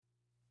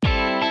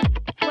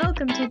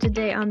welcome to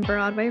Today on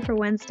Broadway for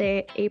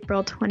Wednesday,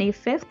 April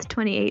 25th,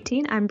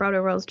 2018. I'm Broadway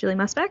World's Julie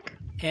Musbeck.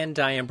 And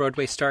I am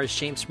Broadway Stars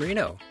James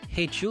Marino.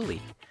 Hey,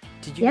 Julie,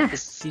 did you get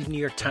the New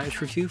York Times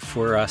review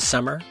for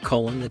Summer,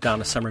 the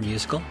Donna Summer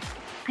musical?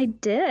 I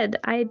did.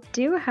 I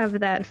do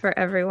have that for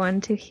everyone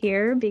to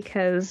hear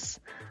because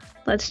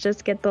let's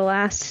just get the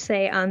last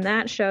say on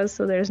that show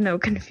so there's no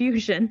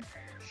confusion.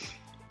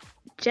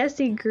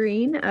 Jesse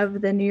Green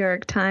of the New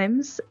York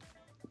Times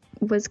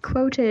was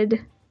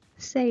quoted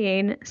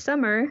saying,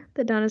 "Summer,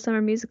 the Donna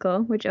Summer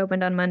musical, which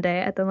opened on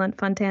Monday at the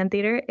Lunt-Fontanne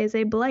Theater, is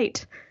a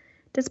blight.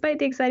 Despite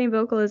the exciting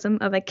vocalism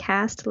of a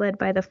cast led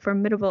by the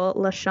formidable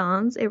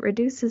LaChanze, it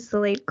reduces the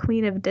late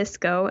queen of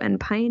disco and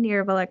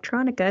pioneer of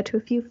electronica to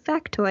a few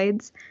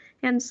factoids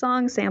and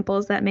song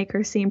samples that make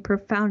her seem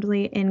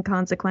profoundly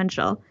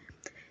inconsequential.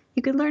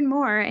 You could learn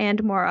more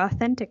and more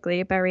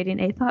authentically by reading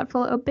a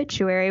thoughtful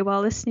obituary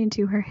while listening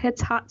to her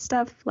hits Hot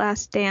Stuff,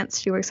 Last Dance,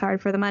 She Works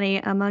Hard for the Money,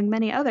 among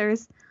many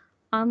others,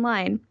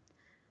 online.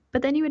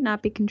 But then you would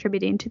not be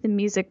contributing to the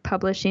music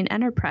publishing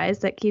enterprise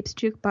that keeps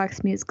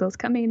jukebox musicals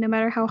coming no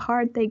matter how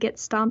hard they get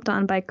stomped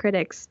on by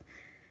critics."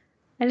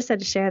 I just had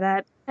to share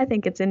that. I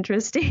think it's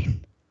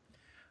interesting.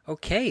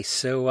 Okay,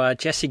 so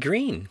Jesse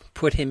Green,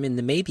 put him in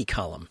the maybe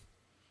column.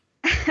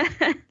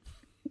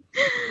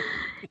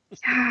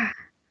 Yeah.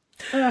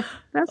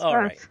 That's All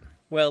rough. right.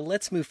 Well,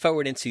 let's move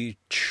forward into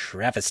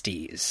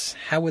travesties.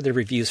 How were the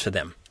reviews for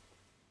them?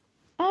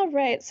 All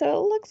right, so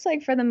it looks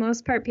like for the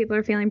most part, people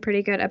are feeling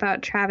pretty good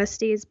about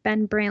travesties.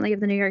 Ben Brantley of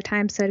the New York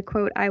Times said,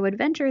 quote, "I would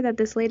venture that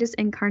this latest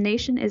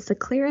incarnation is the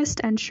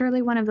clearest and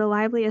surely one of the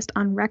liveliest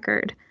on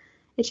record.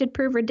 It should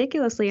prove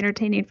ridiculously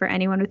entertaining for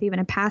anyone with even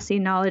a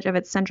passing knowledge of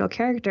its central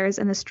characters,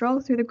 and the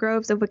stroll through the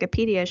groves of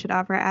Wikipedia should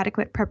offer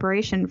adequate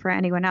preparation for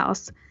anyone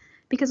else.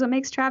 Because what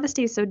makes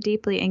travesties so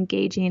deeply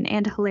engaging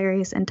and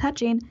hilarious and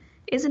touching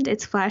isn't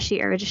its flashy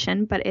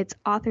erudition, but its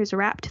author's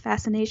rapt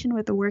fascination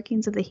with the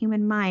workings of the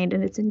human mind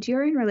and its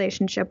enduring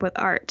relationship with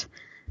art.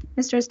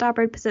 Mr.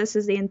 Stoppard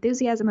possesses the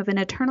enthusiasm of an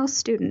eternal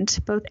student,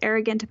 both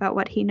arrogant about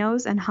what he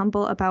knows and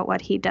humble about what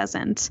he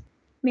doesn't."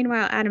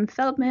 Meanwhile, Adam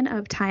Feldman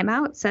of Time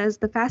Out says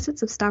the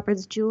facets of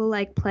Stoppard's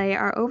jewel-like play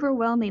are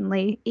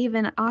overwhelmingly,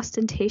 even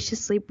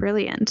ostentatiously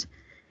brilliant.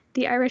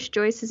 The Irish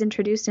Joyce is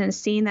introduced in a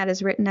scene that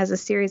is written as a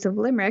series of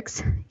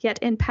limericks, yet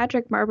in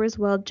Patrick Marber's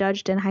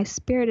well-judged and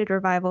high-spirited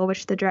revival,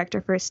 which the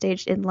director first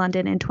staged in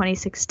London in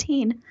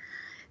 2016,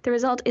 the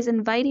result is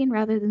inviting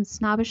rather than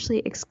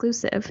snobbishly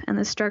exclusive, and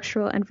the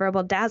structural and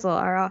verbal dazzle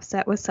are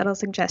offset with subtle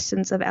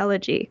suggestions of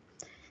elegy.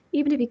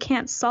 Even if you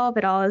can't solve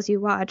it all as you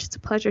watch, it's a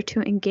pleasure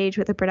to engage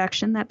with a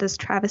production that does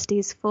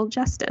travesties full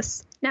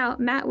justice. Now,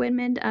 Matt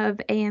Winmond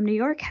of AM New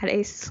York had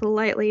a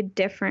slightly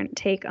different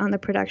take on the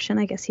production.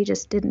 I guess he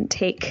just didn't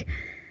take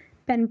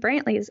Ben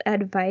Brantley's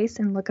advice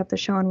and look up the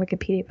show on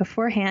Wikipedia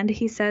beforehand.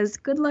 He says,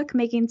 "Good luck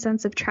making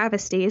sense of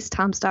travesties,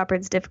 Tom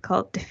Stoppard's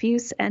difficult,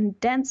 diffuse, and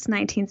dense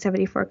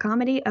 1974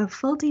 comedy of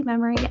faulty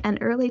memory and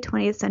early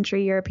 20th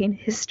century European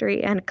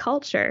history and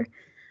culture,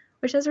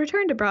 which has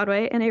returned to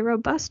Broadway in a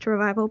robust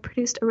revival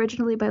produced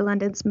originally by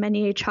London's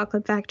Menier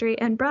Chocolate Factory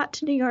and brought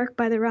to New York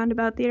by the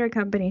Roundabout Theatre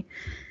Company."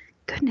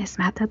 Goodness,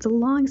 Matt, that's a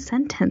long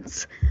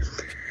sentence.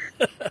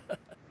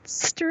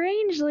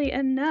 Strangely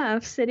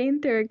enough,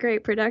 sitting through a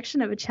great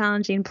production of a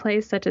challenging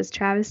play such as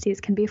Travesties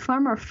can be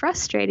far more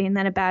frustrating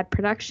than a bad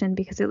production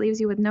because it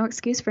leaves you with no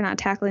excuse for not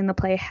tackling the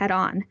play head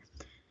on.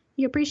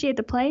 You appreciate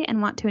the play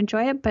and want to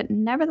enjoy it, but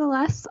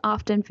nevertheless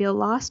often feel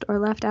lost or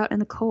left out in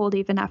the cold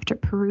even after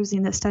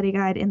perusing the study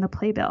guide in the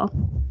playbill.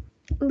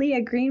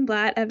 Leah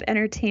Greenblatt of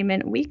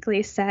Entertainment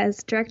Weekly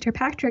says, "Director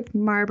Patrick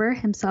Marber,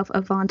 himself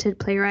a vaunted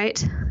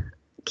playwright,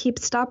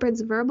 keeps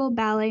Stoppard's verbal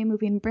ballet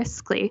moving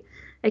briskly,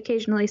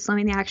 occasionally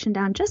slowing the action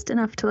down just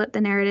enough to let the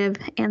narrative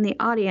and the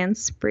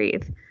audience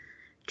breathe.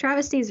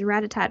 Travesties'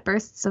 rat-a-tat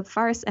bursts of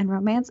farce and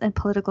romance and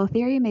political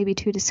theory may be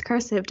too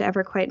discursive to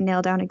ever quite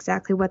nail down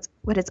exactly what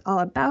it's all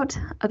about,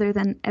 other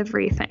than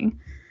everything."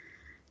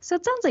 So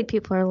it sounds like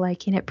people are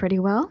liking it pretty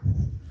well.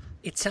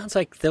 It sounds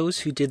like those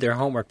who did their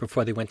homework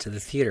before they went to the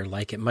theater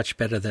like it much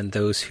better than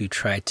those who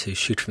tried to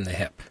shoot from the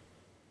hip.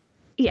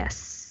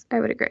 Yes, I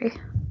would agree.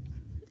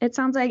 It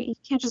sounds like you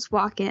can't just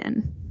walk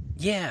in.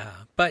 Yeah,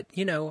 but,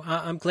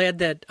 I'm glad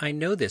that I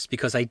know this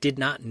because I did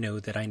not know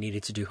that I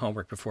needed to do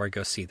homework before I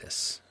go see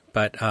this.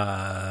 But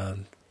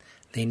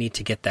they need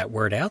to get that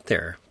word out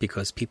there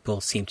because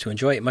people seem to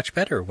enjoy it much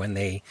better when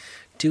they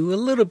do a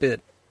little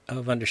bit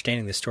of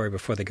understanding the story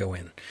before they go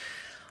in.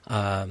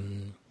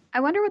 I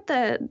wonder what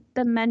the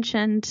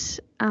mentioned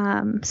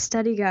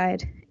study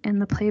guide in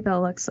the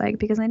playbill looks like,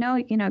 because I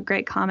know,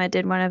 Great Comet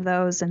did one of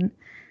those, and,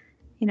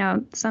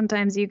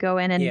 sometimes you go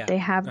in and they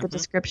have the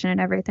description and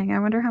everything. I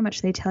wonder how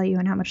much they tell you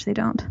and how much they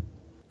don't.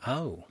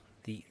 Oh,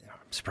 I'm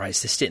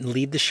surprised this didn't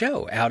lead the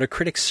show. Outer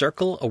Critics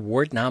Circle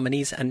Award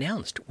nominees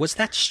announced. Was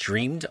that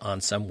streamed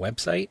on some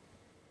website?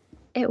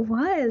 It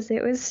was.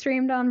 It was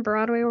streamed on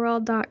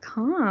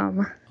BroadwayWorld.com.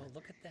 Oh,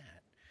 look at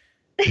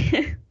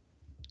that.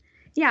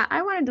 Yeah,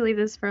 I wanted to leave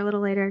this for a little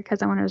later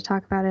because I wanted to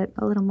talk about it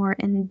a little more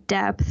in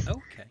depth.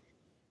 Okay.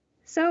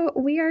 So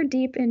we are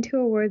deep into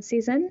award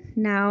season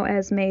now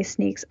as May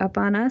sneaks up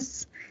on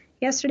us.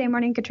 Yesterday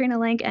morning, Katrina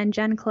Lenk and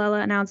Jen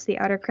Colella announced the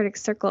Outer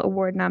Critics Circle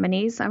Award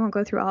nominees. I won't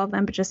go through all of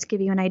them, but just to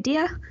give you an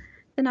idea,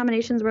 the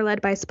nominations were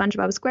led by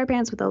SpongeBob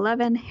SquarePants with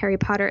 11, Harry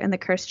Potter and the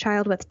Cursed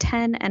Child with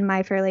 10, and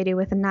My Fair Lady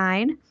with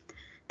 9.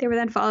 They were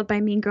then followed by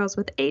Mean Girls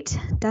with 8,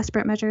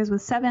 Desperate Measures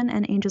with 7,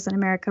 and Angels in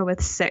America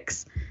with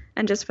 6.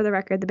 And just for the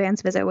record, the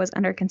band's visit was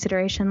under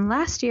consideration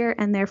last year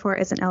and therefore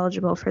isn't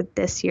eligible for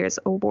this year's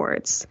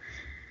awards.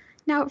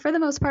 Now, for the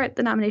most part,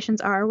 the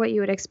nominations are what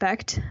you would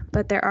expect,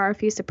 but there are a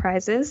few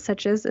surprises,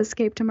 such as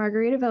Escape to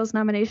Margaritaville's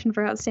nomination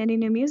for Outstanding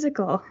New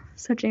Musical.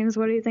 So, James,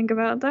 what do you think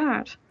about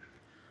that?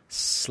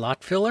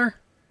 Slot filler?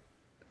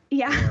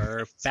 Yeah.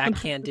 Or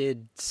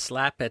backhanded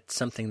slap at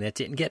something that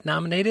didn't get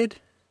nominated?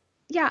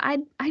 Yeah,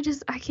 I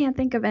can't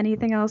think of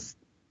anything else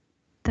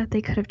that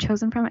they could have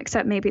chosen from,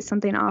 except maybe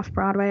something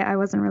off-Broadway. I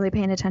wasn't really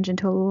paying attention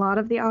to a lot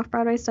of the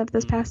off-Broadway stuff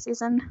this past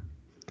season.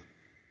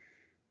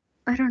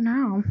 I don't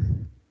know.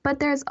 But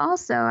there's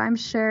also, I'm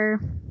sure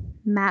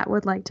Matt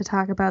would like to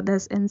talk about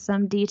this in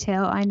some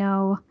detail. I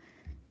know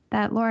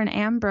that Lauren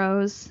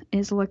Ambrose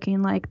is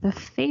looking like the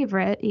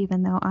favorite,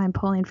 even though I'm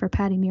pulling for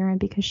Patty Murin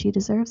because she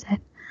deserves it.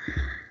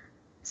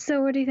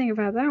 So what do you think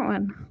about that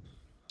one?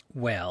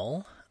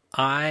 Well,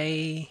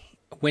 I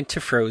went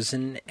to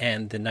Frozen,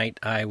 and the night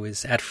I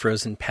was at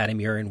Frozen, Patty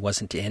Murin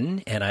wasn't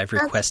in, and I've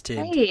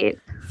requested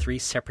 3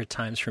 separate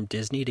times from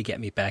Disney to get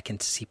me back in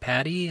to see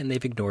Patty, and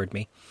they've ignored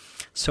me.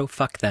 So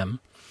fuck them.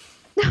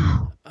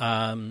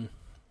 No.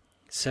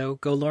 So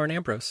go Lauren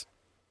Ambrose.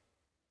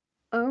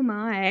 Oh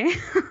my.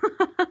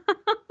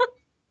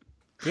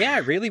 Yeah, I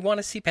really want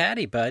to see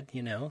Patty, but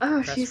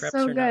oh, she's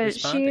so good.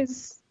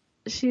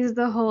 She's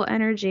the whole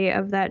energy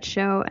of that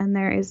show, and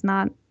there is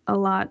not a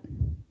lot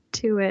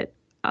to it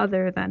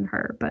other than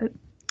her. But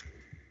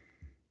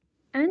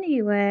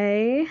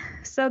anyway,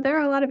 so there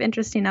are a lot of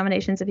interesting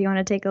nominations if you want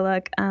to take a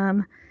look.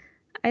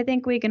 I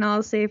think we can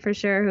all say for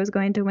sure who's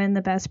going to win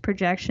the best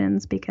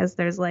projections because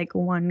there's like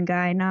one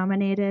guy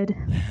nominated.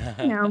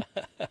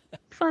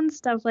 Fun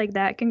stuff like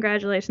that.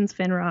 Congratulations,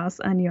 Finn Ross,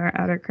 on your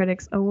Outer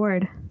Critics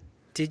Award.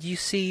 Did you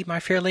see My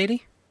Fair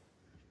Lady?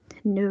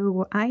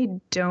 No, I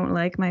don't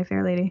like My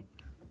Fair Lady.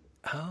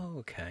 Oh,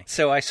 okay.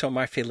 So I saw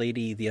My Fair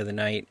Lady the other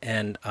night,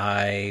 and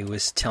I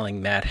was telling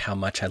Matt how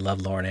much I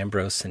love Lauren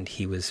Ambrose, and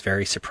he was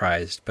very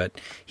surprised. But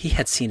he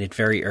had seen it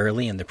very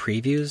early in the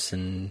previews,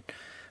 and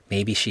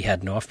maybe she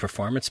had an off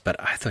performance, but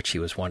I thought she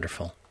was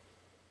wonderful.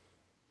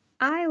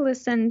 I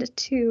listened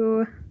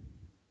to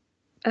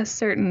a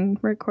certain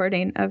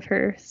recording of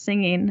her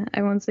singing.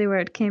 I won't say where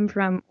it came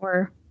from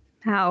or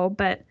how,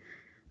 but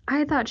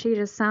I thought she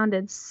just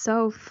sounded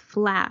so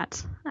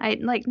flat.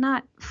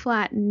 Not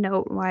flat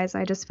note-wise,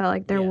 I just felt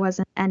like there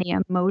wasn't any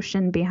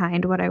emotion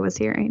behind what I was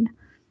hearing.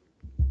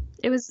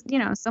 It was,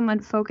 someone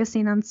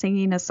focusing on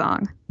singing a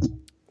song.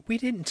 We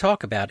didn't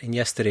talk about in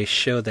yesterday's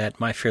show that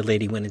My Fair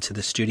Lady went into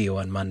the studio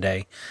on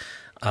Monday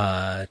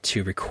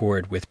to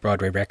record with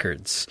Broadway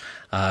Records.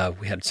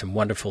 We had some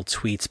wonderful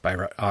tweets by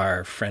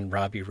our friend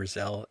Robbie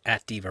Rizal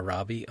at Diva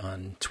Robbie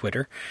on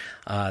Twitter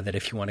that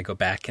if you want to go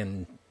back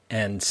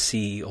and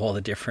see all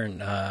the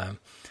different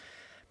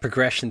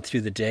progression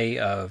through the day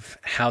of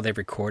how they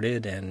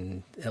recorded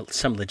and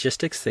some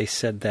logistics, they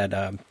said that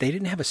they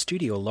didn't have a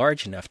studio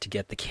large enough to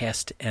get the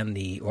cast and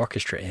the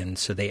orchestra in,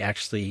 so they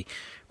actually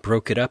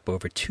broke it up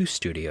over 2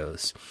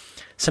 studios.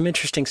 Some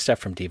interesting stuff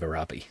from Diva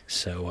Robbie.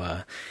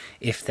 So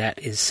if that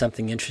is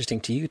something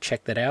interesting to you,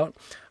 check that out.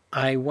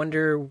 I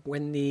wonder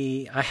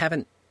I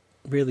haven't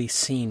really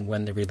seen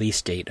when the release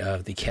date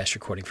of the cast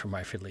recording for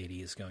My Fair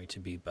Lady is going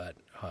to be, but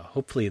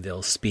hopefully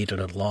they'll speed it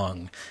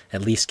along,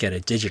 at least get a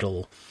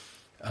digital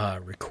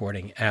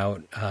recording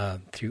out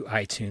through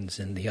iTunes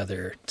and the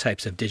other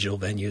types of digital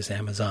venues,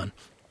 Amazon,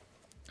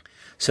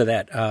 so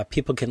that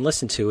people can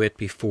listen to it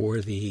before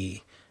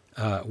the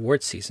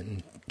award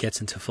season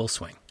gets into full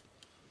swing.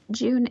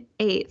 June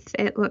 8th,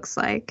 it looks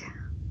like.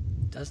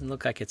 Doesn't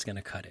look like it's going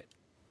to cut it.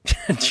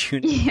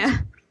 June 8th. Yeah.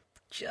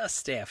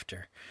 Just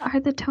after. Are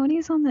the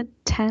Tonys on the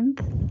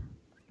 10th?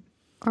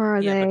 Or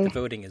are they... Yeah, but the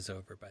voting is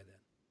over by then.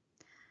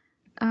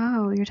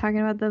 Oh, you're talking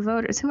about the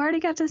voters who already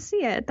got to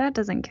see it. That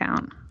doesn't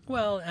count.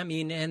 Well, I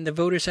mean, and the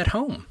voters at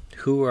home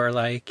who are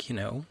like,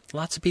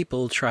 lots of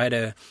people try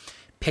to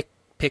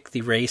pick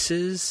the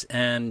races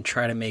and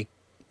try to make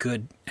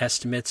good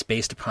estimates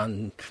based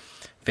upon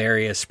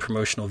various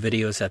promotional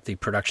videos that the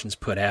productions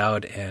put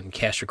out and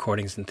cast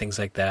recordings and things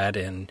like that,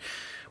 and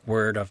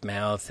word of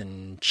mouth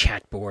and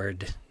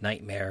chatboard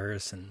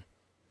nightmares. And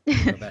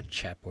you know about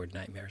chatboard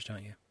nightmares,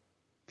 don't you?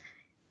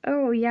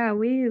 Oh yeah,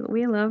 we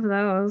love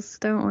those,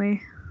 don't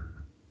we?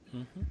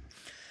 Mm-hmm.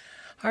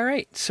 All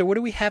right, so what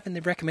do we have in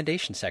the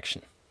recommendation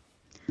section?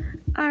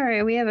 All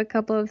right, we have a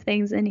couple of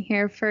things in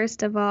here.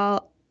 First of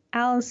all,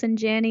 Allison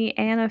Janney,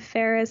 Anna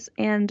Faris,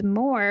 and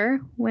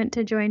more went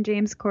to join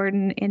James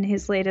Corden in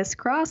his latest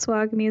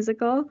crosswalk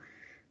musical,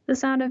 The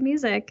Sound of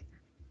Music.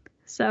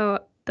 So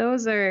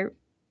those are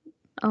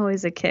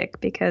always a kick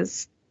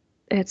because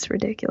it's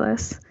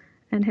ridiculous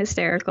and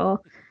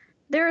hysterical.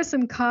 There are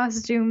some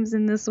costumes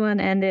in this one,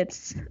 and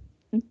it's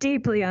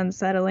deeply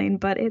unsettling,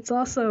 but it's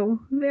also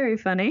very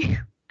funny.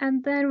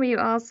 And then we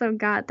also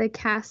got the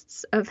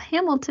casts of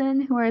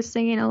Hamilton who are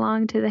singing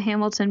along to the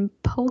Hamilton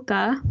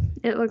polka.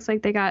 It looks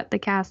like they got the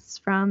casts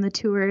from the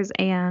tours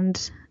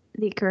and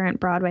the current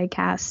Broadway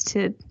cast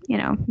to,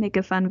 make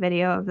a fun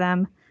video of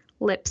them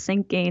lip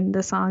syncing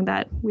the song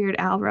that Weird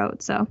Al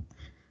wrote. So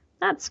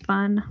that's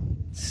fun.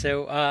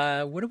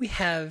 So what do we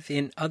have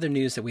in other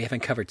news that we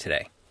haven't covered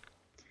today?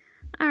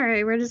 All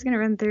right, we're just going to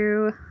run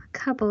through a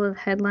couple of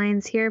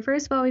headlines here.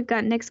 First of all, we've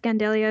got Nick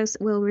Scandalios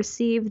will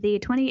receive the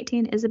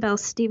 2018 Isabel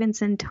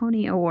Stevenson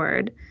Tony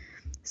Award.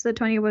 So the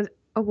Tony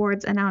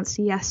Awards announced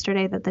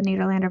yesterday that the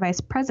Nederlander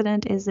Vice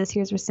President is this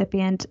year's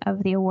recipient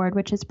of the award,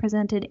 which is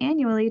presented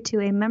annually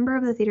to a member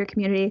of the theater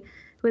community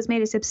who has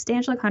made a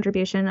substantial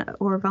contribution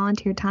or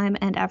volunteer time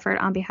and effort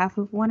on behalf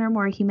of one or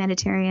more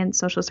humanitarian,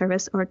 social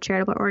service, or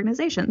charitable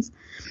organizations.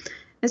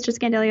 Mr.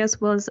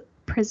 Scandalios will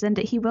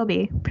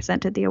be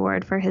presented the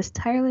award for his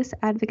tireless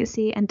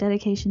advocacy and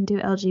dedication to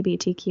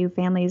LGBTQ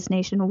families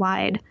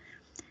nationwide.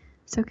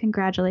 So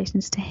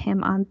congratulations to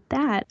him on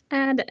that.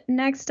 And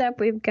next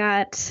up, we've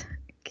got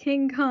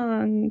King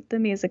Kong, the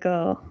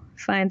musical,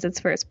 finds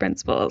its first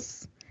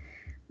principals.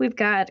 We've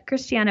got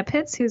Christiana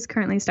Pitts, who's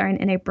currently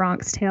starring in A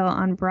Bronx Tale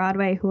on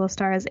Broadway, who will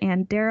star as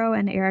Anne Darrow,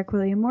 and Eric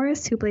William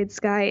Morris, who played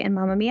Sky in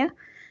Mamma Mia.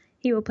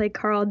 He will play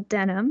Carl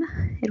Denham.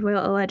 It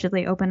will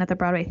allegedly open at the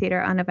Broadway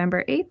Theater on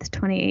November 8th,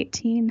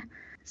 2018.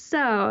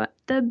 So,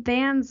 the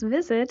band's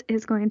visit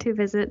is going to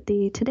visit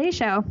the Today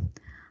Show.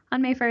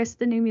 On May 1st,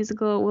 the new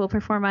musical will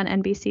perform on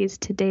NBC's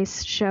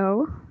Today's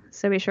Show,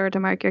 so be sure to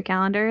mark your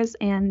calendars.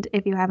 And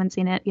if you haven't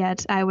seen it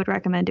yet, I would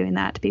recommend doing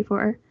that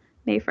before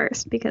May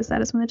 1st, because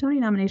that is when the Tony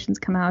nominations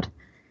come out,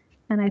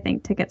 and I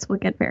think tickets will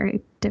get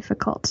very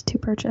difficult to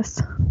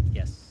purchase.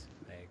 Yes,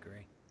 I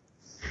agree.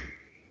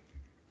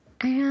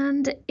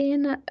 And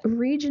in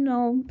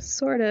regional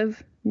sort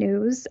of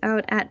news,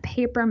 out at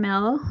Paper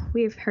Mill,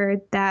 we've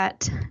heard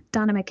that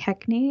Donna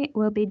McKechnie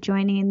will be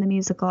joining the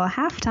musical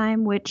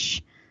Halftime,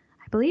 which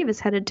I believe is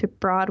headed to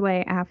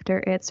Broadway after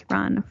its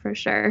run for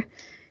sure.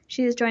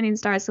 She is joining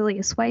stars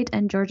Celeste White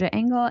and Georgia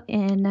Engel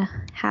in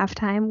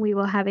Halftime. We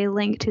will have a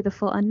link to the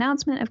full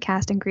announcement of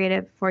cast and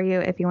creative for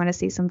you if you want to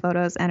see some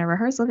photos and a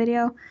rehearsal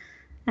video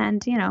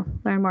and,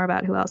 learn more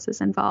about who else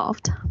is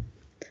involved.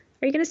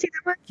 Are you going to see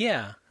that one?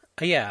 Yeah.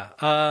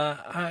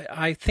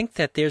 I think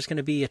that there's going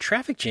to be a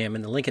traffic jam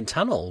in the Lincoln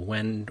Tunnel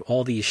when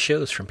all these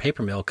shows from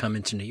Paper Mill come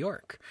into New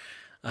York.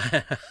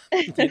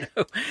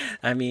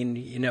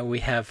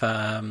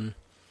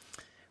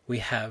 We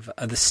have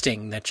The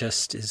Sting that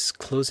just is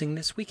closing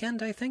this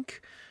weekend, I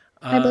think.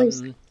 I believe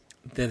so.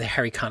 The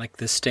Harry Connick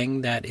The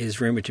Sting that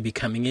is rumored to be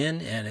coming in,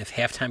 and if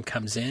Halftime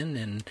comes in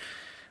and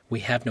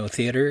we have no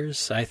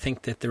theaters, I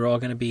think that they're all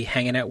going to be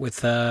hanging out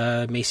with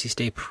Macy's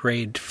Day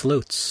Parade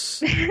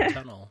floats in the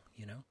tunnel,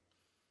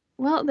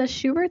 Well, the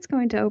Schubert's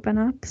going to open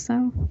up,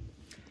 so...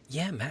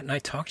 Yeah, Matt and I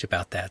talked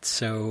about that.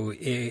 So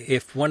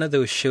if one of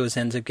those shows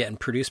ends up getting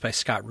produced by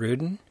Scott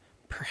Rudin,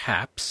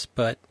 perhaps,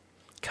 but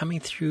coming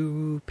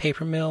through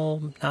Paper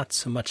Mill, not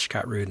so much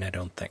Scott Rudin, I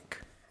don't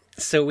think.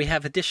 So we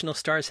have additional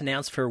stars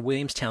announced for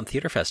Williamstown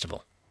Theater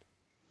Festival.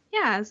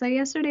 Yeah, so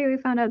yesterday we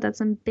found out that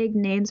some big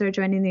names are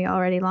joining the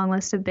already long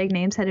list of big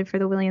names headed for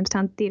the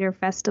Williamstown Theater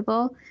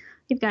Festival.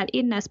 You've got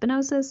Eden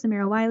Espinosa,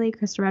 Samira Wiley,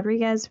 Krista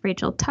Rodriguez,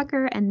 Rachel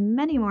Tucker, and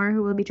many more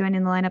who will be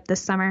joining the lineup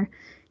this summer.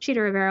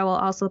 Cheetah Rivera will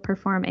also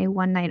perform a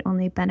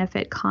one-night-only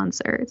benefit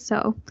concert,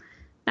 so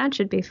that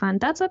should be fun.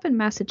 That's up in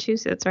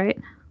Massachusetts, right?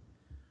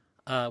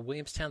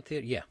 Williamstown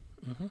Theater, yeah.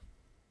 Mm-hmm.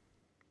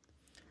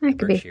 That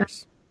could be fun.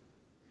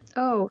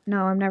 Oh,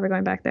 no, I'm never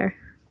going back there.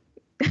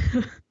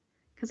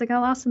 Because I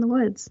got lost in the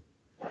woods.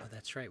 Oh,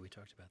 that's right. We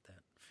talked about that.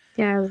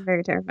 Yeah, it was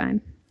very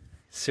terrifying.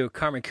 So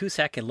Carmen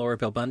Cusack and Laura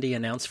Bell Bundy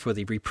announced for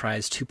the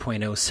Reprise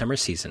 2.0 summer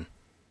season.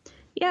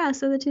 Yeah,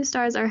 so the two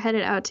stars are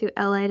headed out to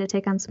LA to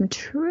take on some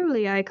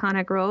truly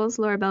iconic roles.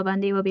 Laura Bell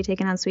Bundy will be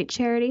taking on Sweet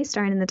Charity,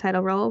 starring in the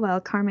title role, while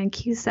Carmen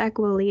Cusack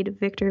will lead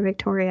Victor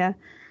Victoria.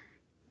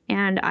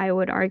 And I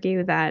would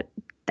argue that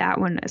that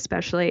one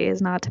especially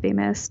is not to be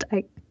missed.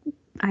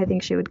 I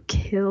think she would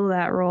kill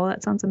that role.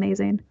 That sounds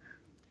amazing.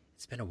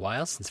 It's been a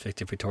while since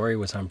Victor Victoria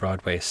was on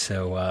Broadway,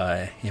 so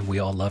and we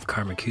all love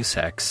Carmen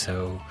Cusack,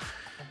 so...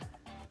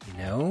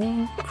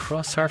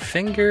 cross our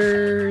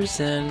fingers,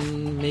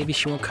 and maybe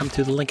she won't come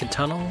through the Lincoln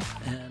Tunnel.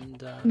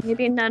 And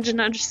maybe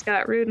nudge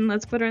Scott Rudin.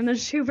 Let's put her in the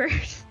Schubert.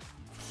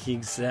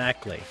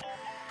 Exactly.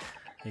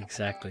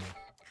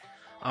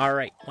 All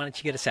right, why don't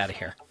you get us out of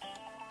here?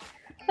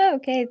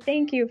 Okay,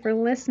 thank you for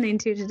listening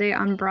to Today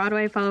on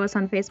Broadway. Follow us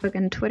on Facebook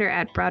and Twitter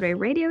at Broadway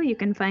Radio. You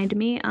can find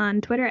me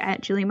on Twitter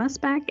at Julie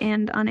Musback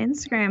and on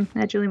Instagram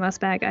at Julie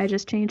Musback. I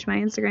just changed my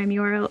Instagram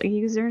URL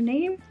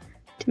username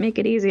to make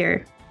it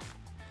easier.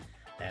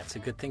 That's a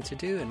good thing to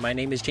do. And my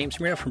name is James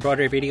Marino from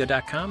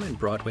BroadwayRadio.com and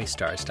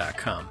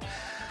BroadwayStars.com.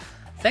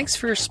 Thanks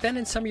for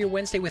spending some of your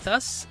Wednesday with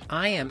us.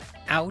 I am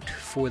out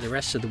for the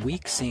rest of the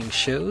week seeing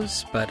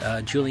shows,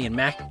 but Julie and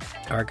Mac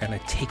are going to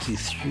take you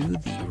through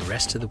the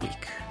rest of the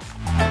week.